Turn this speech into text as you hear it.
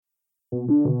You're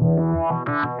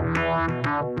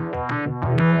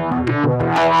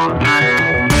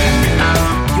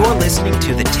listening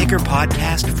to the Ticker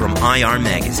Podcast from IR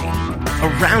Magazine,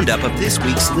 a roundup of this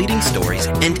week's leading stories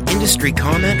and industry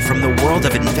comment from the world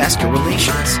of investor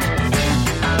relations.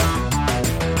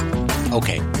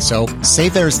 Okay, so say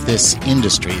there's this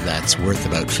industry that's worth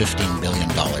about $15 billion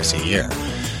a year.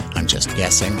 I'm just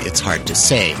guessing. It's hard to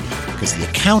say, because the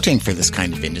accounting for this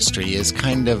kind of industry is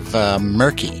kind of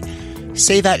murky.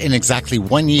 Say that in exactly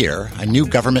 1 year, a new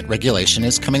government regulation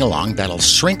is coming along that'll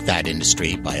shrink that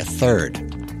industry by a third.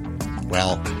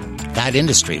 Well, that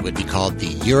industry would be called the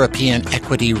European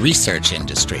Equity Research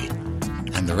Industry,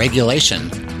 and the regulation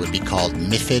would be called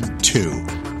Mifid II.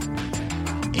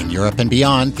 In Europe and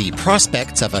beyond, the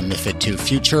prospects of a Mifid II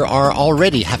future are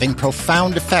already having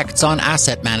profound effects on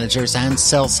asset managers and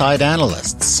sell-side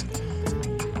analysts.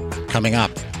 Coming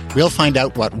up, we'll find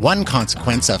out what one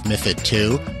consequence of Mifid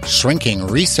II, shrinking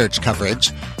research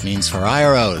coverage, means for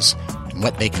IROs and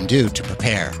what they can do to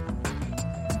prepare.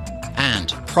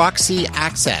 And proxy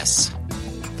access.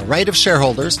 The right of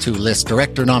shareholders to list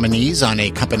director nominees on a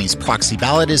company's proxy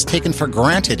ballot is taken for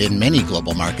granted in many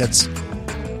global markets,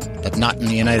 but not in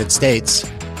the United States.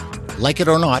 Like it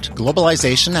or not,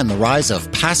 globalization and the rise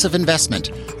of passive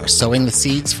investment are sowing the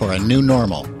seeds for a new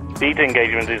normal. Beta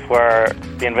engagement is where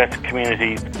the investor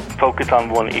community focus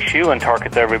on one issue and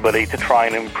targets everybody to try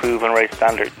and improve and raise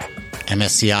standards.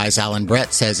 MSCI's Alan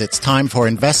Brett says it's time for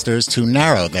investors to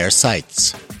narrow their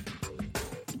sights.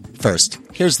 First,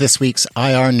 here's this week's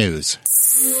IR news.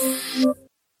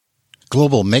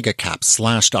 Global megacaps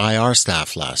slashed IR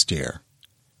staff last year.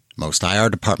 Most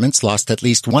IR departments lost at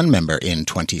least one member in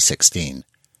 2016.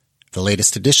 The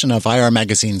latest edition of IR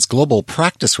Magazine's Global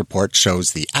Practice Report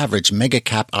shows the average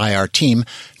megacap IR team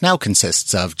now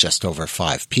consists of just over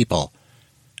 5 people.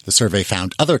 The survey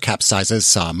found other cap sizes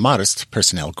saw modest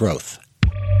personnel growth.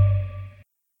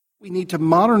 We need to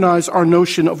modernize our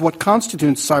notion of what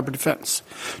constitutes cyber defense.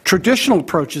 Traditional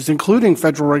approaches, including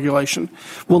federal regulation,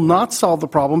 will not solve the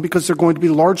problem because they're going to be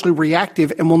largely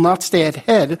reactive and will not stay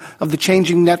ahead of the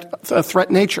changing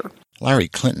threat nature. Larry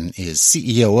Clinton is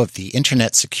CEO of the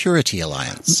Internet Security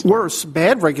Alliance. Worse,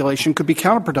 bad regulation could be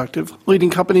counterproductive,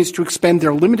 leading companies to expend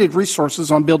their limited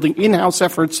resources on building in-house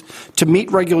efforts to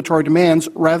meet regulatory demands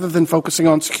rather than focusing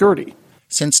on security.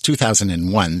 Since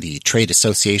 2001, the Trade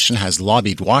Association has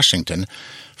lobbied Washington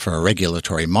for a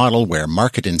regulatory model where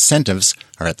market incentives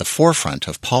are at the forefront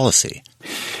of policy.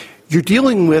 You're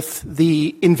dealing with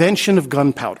the invention of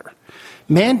gunpowder.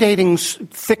 Mandating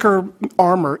thicker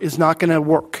armor is not going to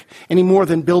work any more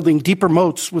than building deeper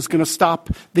moats was going to stop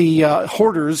the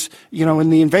hoarders,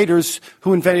 and the invaders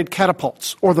who invented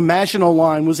catapults, or the Maginot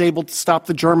Line was able to stop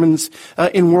the Germans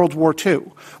in World War II.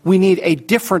 We need a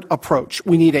different approach.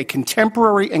 We need a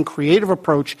contemporary and creative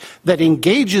approach that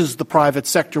engages the private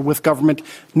sector with government,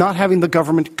 not having the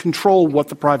government control what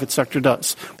the private sector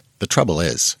does. The trouble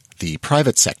is, the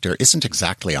private sector isn't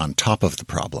exactly on top of the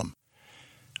problem.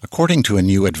 According to a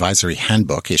new advisory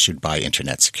handbook issued by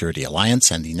Internet Security Alliance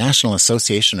and the National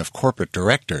Association of Corporate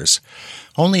Directors,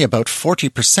 only about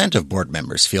 40% of board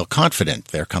members feel confident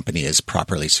their company is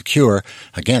properly secure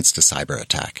against a cyber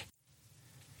attack.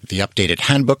 The updated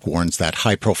handbook warns that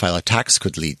high-profile attacks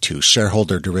could lead to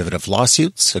shareholder derivative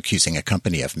lawsuits accusing a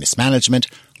company of mismanagement,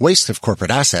 waste of corporate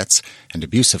assets, and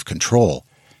abuse of control.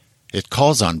 It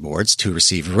calls on boards to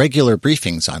receive regular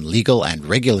briefings on legal and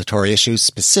regulatory issues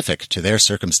specific to their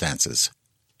circumstances.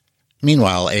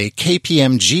 Meanwhile, a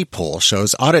KPMG poll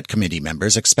shows audit committee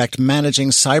members expect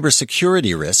managing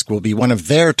cybersecurity risk will be one of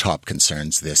their top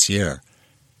concerns this year.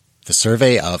 The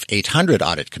survey of 800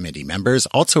 audit committee members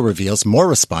also reveals more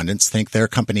respondents think their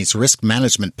company's risk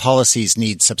management policies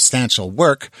need substantial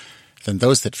work than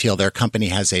those that feel their company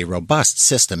has a robust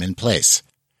system in place.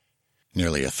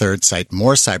 Nearly a third cite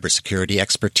more cybersecurity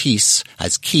expertise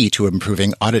as key to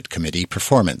improving audit committee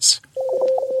performance.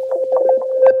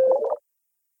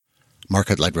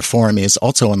 Market-led reform is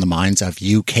also on the minds of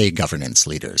UK governance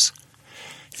leaders.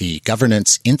 The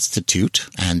Governance Institute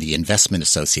and the Investment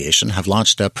Association have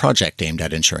launched a project aimed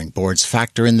at ensuring boards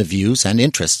factor in the views and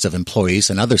interests of employees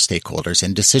and other stakeholders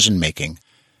in decision-making.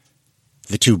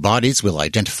 The two bodies will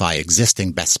identify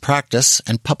existing best practice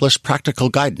and publish practical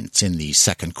guidance in the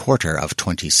second quarter of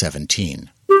 2017.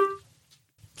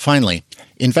 Finally,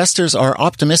 investors are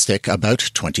optimistic about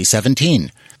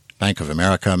 2017. Bank of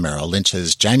America Merrill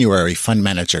Lynch's January Fund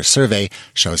Manager Survey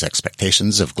shows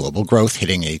expectations of global growth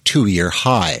hitting a 2-year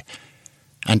high.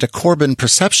 And a Corbin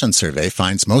Perception Survey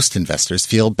finds most investors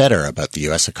feel better about the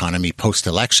U.S. economy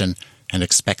post-election and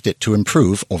expect it to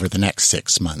improve over the next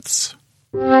 6 months.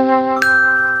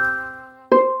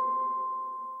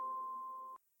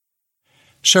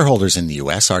 Shareholders in the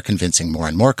U.S. are convincing more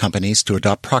and more companies to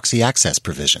adopt proxy access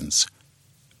provisions.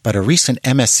 But a recent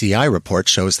MSCI report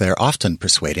shows they're often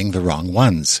persuading the wrong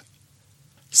ones.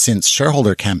 Since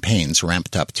shareholder campaigns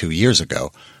ramped up 2 years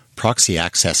ago, proxy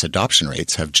access adoption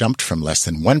rates have jumped from less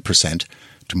than 1%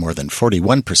 to more than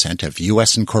 41% of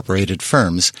U.S. incorporated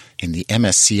firms in the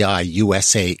MSCI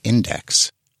USA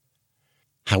Index.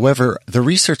 However, the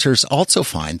researchers also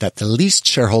find that the least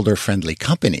shareholder-friendly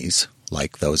companies,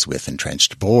 like those with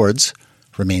entrenched boards,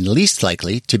 remain least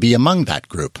likely to be among that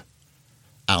group.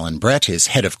 Alan Brett is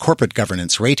head of corporate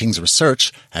governance ratings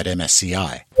research at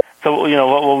MSCI. So,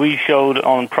 what we showed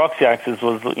on proxy access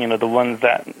was, the ones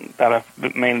that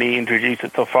have mainly introduced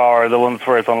it so far are the ones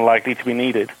where it's unlikely to be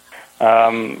needed.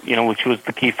 Which was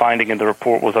the key finding in the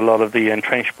report, was a lot of the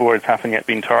entrenched boards haven't yet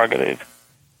been targeted.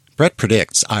 Brett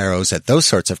predicts IROs at those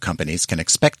sorts of companies can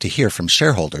expect to hear from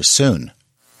shareholders soon.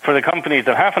 For the companies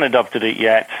that haven't adopted it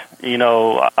yet,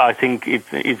 I think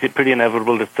it's pretty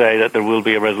inevitable to say that there will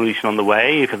be a resolution on the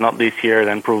way. If it's not this year,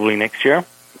 then probably next year.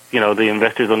 The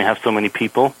investors only have so many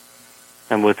people,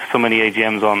 and with so many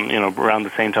AGMs on, around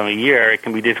the same time of year, it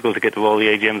can be difficult to get to all the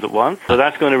AGMs at once. So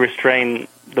that's going to restrain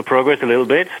the progress a little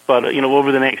bit. But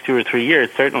over the next 2 or 3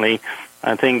 years, certainly,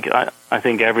 I think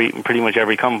pretty much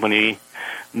every company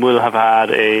will have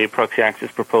had a proxy access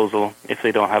proposal if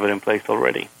they don't have it in place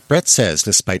already. Brett says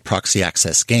despite proxy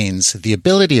access gains, the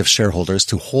ability of shareholders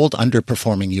to hold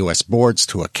underperforming U.S. boards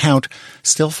to account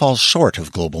still falls short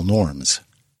of global norms.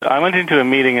 I went into a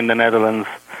meeting in the Netherlands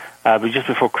just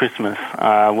before Christmas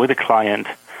with a client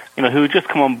who had just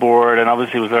come on board and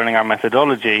obviously was learning our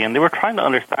methodology, and they were trying to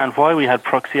understand why we had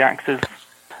proxy access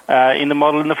in the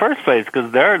model in the first place,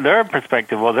 because their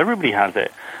perspective was everybody has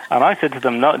it. And I said to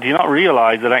them, do you not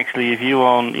realize that actually if you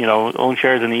own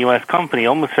shares in a U.S. company,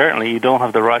 almost certainly you don't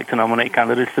have the right to nominate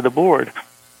candidates to the board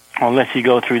unless you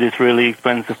go through this really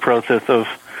expensive process of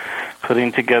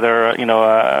putting together,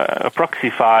 a proxy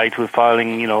fight with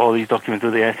filing, all these documents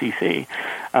with the SEC.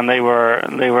 And they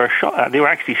were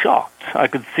actually shocked. I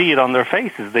could see it on their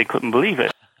faces. They couldn't believe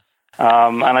it.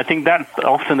 And I think that's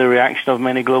often the reaction of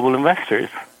many global investors,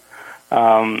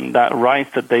 that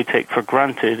rights that they take for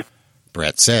granted.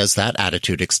 Brett says that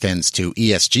attitude extends to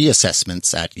ESG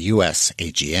assessments at U.S.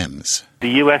 AGMs. The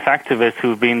U.S. activists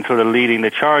who've been sort of leading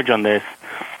the charge on this,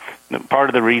 part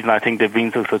of the reason I think they've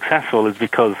been so successful is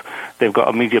because they've got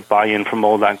immediate buy-in from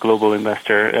all that global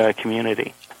investor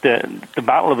community. The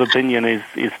battle of opinion is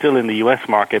still in the U.S.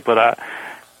 market, but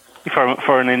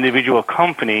for an individual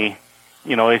company,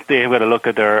 if they've got to look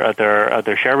at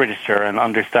their share register and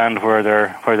understand where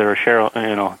their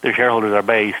shareholders are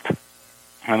based,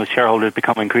 and the share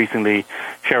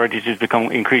registers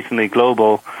become increasingly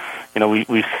global,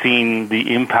 we've seen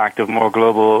the impact of more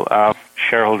global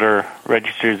shareholder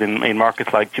registers in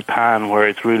markets like Japan, where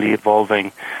it's really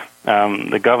evolving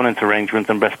the governance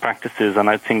arrangements and best practices, and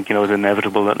I think it's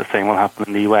inevitable that the same will happen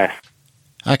in the US.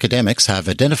 Academics have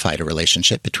identified a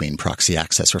relationship between proxy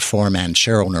access reform and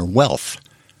shareowner wealth.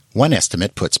 One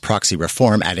estimate puts proxy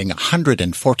reform adding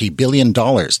 $140 billion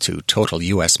to total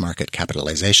U.S. market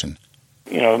capitalization.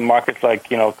 Markets like,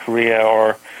 Korea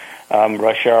or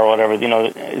Russia or whatever,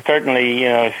 certainly,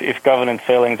 if governance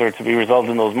failings are to be resolved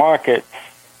in those markets,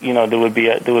 there would be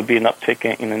an uptick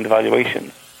in the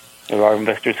valuations. There are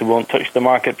investors who won't touch the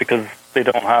market because they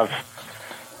don't have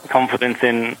confidence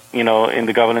in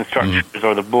the governance structures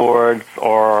or the boards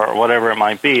or whatever it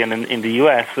might be. And in the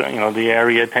US, the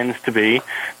area tends to be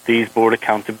these board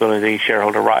accountability,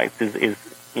 shareholder rights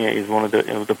is one of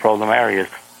the problem areas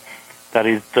that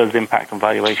does impact on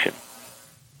valuation.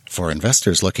 For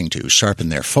investors looking to sharpen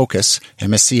their focus,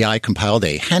 MSCI compiled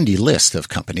a handy list of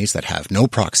companies that have no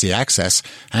proxy access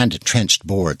and entrenched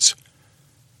boards.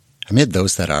 Amid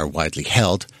those that are widely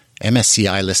held,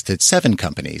 MSCI listed 7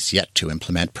 companies yet to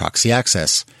implement proxy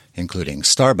access, including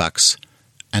Starbucks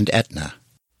and Aetna.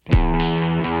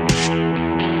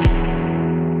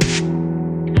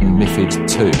 Mifid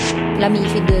II. La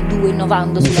Mifid II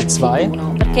innovando Mifid sulla Mifid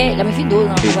 1, perché la Mifid 2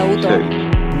 non aveva avuto...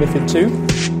 Mifid II.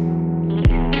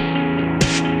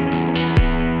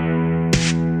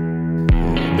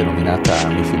 Denominata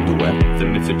Mifid II. The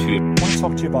Mifid II. I want to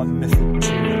talk to you about Mifid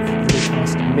II. Really can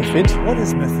ask Mifid. What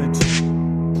is Mifid?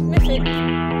 Mifid.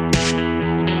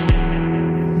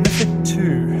 Mifid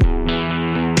II.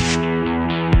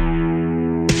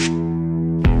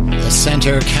 The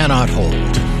center cannot hold,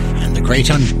 and the great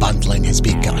unbundling has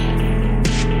begun.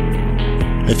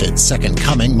 Mifid's second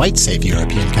coming might save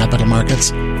European capital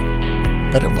markets,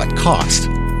 but at what cost?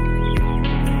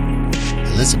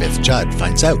 Elizabeth Judd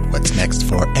finds out what's next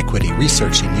for equity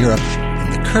research in Europe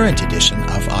in the current edition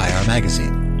of IR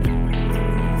Magazine.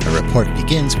 The report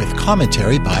begins with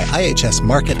commentary by IHS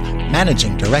Markit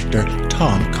Managing Director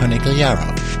Tom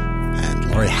Conigliaro.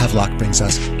 And Laurie Havelock brings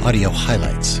us audio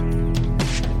highlights.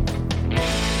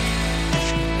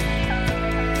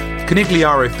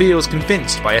 Conigliaro feels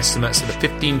convinced by estimates that the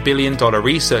 $15 billion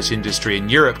research industry in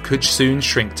Europe could soon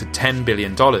shrink to $10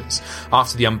 billion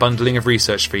after the unbundling of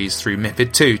research fees through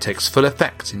Mifid II takes full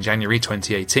effect in January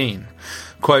 2018.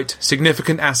 Quote,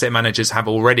 significant asset managers have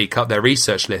already cut their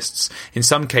research lists, in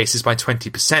some cases by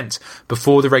 20%,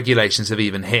 before the regulations have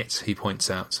even hit, he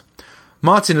points out.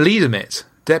 Martin Liedermitt,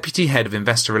 Deputy Head of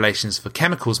Investor Relations for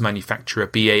chemicals manufacturer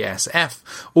BASF,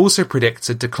 also predicts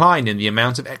a decline in the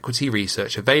amount of equity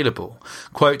research available.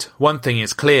 Quote, one thing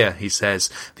is clear, he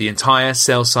says, the entire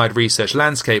sell-side research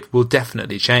landscape will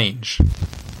definitely change.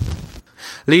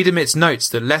 Liedermitt notes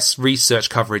that less research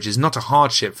coverage is not a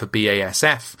hardship for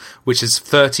BASF, which has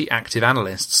 30 active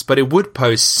analysts, but it would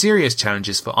pose serious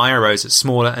challenges for IROs at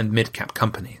smaller and mid-cap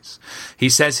companies. He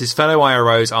says his fellow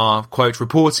IROs are, quote,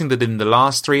 reporting that in the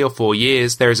last 3 or 4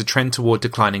 years there is a trend toward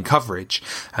declining coverage,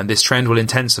 and this trend will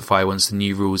intensify once the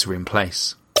new rules are in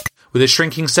place. With a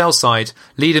shrinking sell side,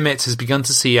 Liedermitt has begun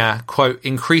to see a, quote,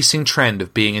 increasing trend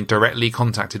of being directly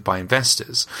contacted by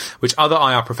investors, which other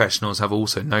IR professionals have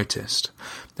also noticed.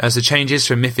 As the changes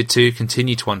from Mifid II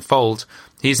continue to unfold,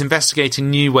 he is investigating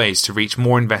new ways to reach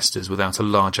more investors without a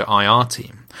larger IR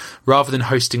team. Rather than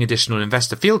hosting additional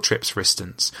investor field trips, for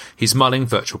instance, he's mulling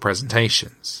virtual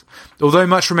presentations. Although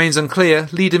much remains unclear,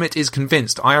 Liedermitt is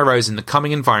convinced IROs in the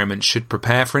coming environment should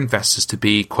prepare for investors to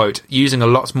be, quote, using a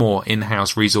lot more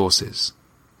in-house resources.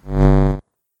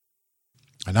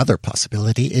 Another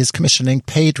possibility is commissioning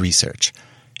paid research.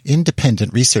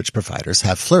 Independent research providers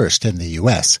have flourished in the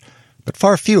US, but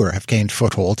far fewer have gained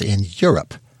foothold in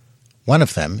Europe. One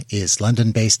of them is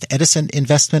London-based Edison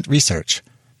Investment Research.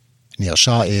 Neil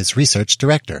Shaw is Research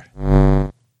Director.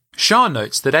 Shah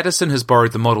notes that Edison has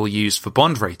borrowed the model used for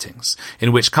bond ratings,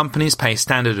 in which companies pay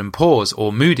Standard & Poor's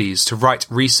or Moody's to write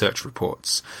research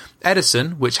reports.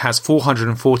 Edison, which has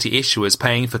 440 issuers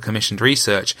paying for commissioned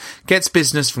research, gets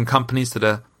business from companies that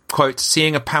are, quote,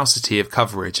 seeing a paucity of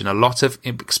coverage and a lot of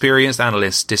experienced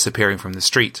analysts disappearing from the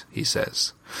street, he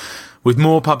says. With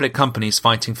more public companies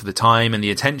fighting for the time and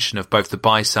the attention of both the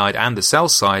buy side and the sell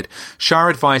side, Shah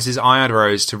advises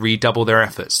IROs to redouble their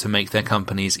efforts to make their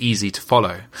companies easy to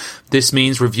follow. This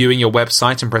means reviewing your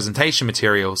website and presentation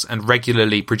materials and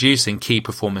regularly producing key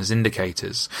performance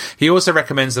indicators. He also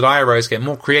recommends that IROs get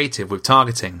more creative with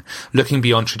targeting, looking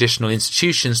beyond traditional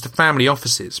institutions to family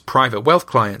offices, private wealth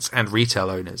clients, and retail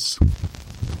owners.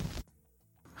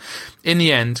 In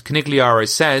the end, Conigliaro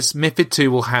says Mifid II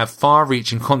will have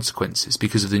far-reaching consequences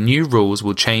because of the new rules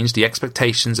will change the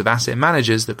expectations of asset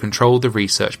managers that control the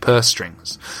research purse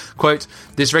strings. Quote,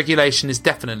 this regulation is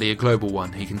definitely a global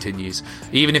one, he continues,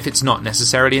 even if it's not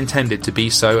necessarily intended to be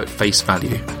so at face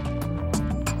value.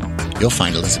 You'll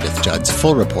find Elizabeth Judd's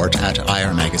full report at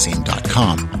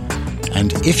irmagazine.com.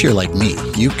 And if you're like me,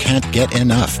 you can't get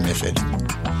enough Mifid.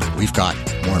 We've got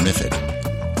more Mifid.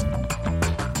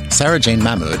 Sarah Jane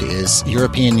Mahmood is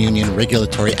European Union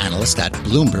Regulatory Analyst at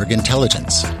Bloomberg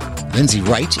Intelligence. Lindsay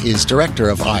Wright is Director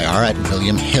of IR at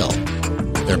William Hill.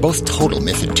 They're both total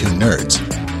Mifid II nerds.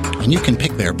 And you can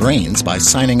pick their brains by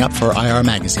signing up for IR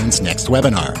Magazine's next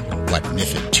webinar, What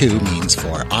Mifid II Means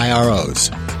for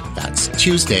IROs. That's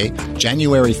Tuesday,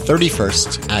 January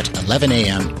 31st at 11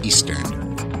 a.m. Eastern.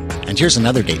 And here's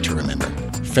another date to remember,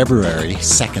 February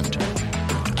 2nd.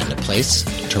 And the place,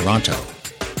 Toronto.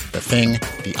 The thing,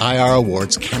 the IR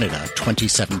Awards Canada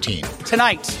 2017.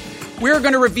 Tonight, we're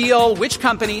going to reveal which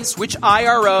companies, which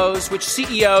IROs, which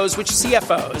CEOs, which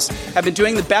CFOs have been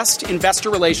doing the best investor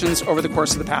relations over the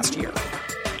course of the past year.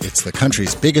 It's the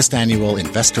country's biggest annual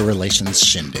investor relations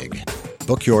shindig.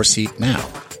 Book your seat now.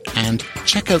 And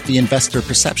check out the Investor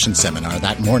Perception Seminar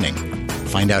that morning.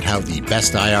 Find out how the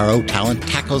best IRO talent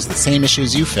tackles the same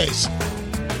issues you face.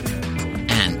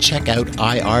 And check out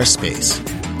IR Space.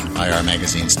 IR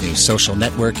Magazine's new social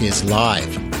network is live.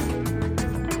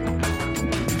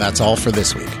 That's all for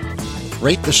this week.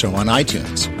 Rate the show on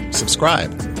iTunes.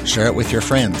 Subscribe. Share it with your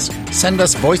friends. Send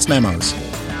us voice memos.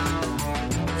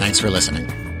 Thanks for listening.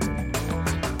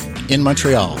 In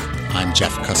Montreal, I'm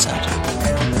Jeff Cossette.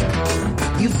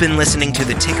 You've been listening to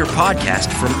the Ticker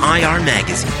Podcast from IR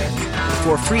Magazine.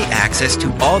 For free access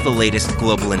to all the latest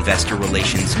global investor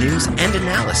relations news and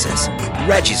analysis,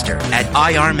 register at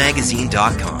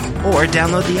irmagazine.com or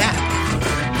download the app.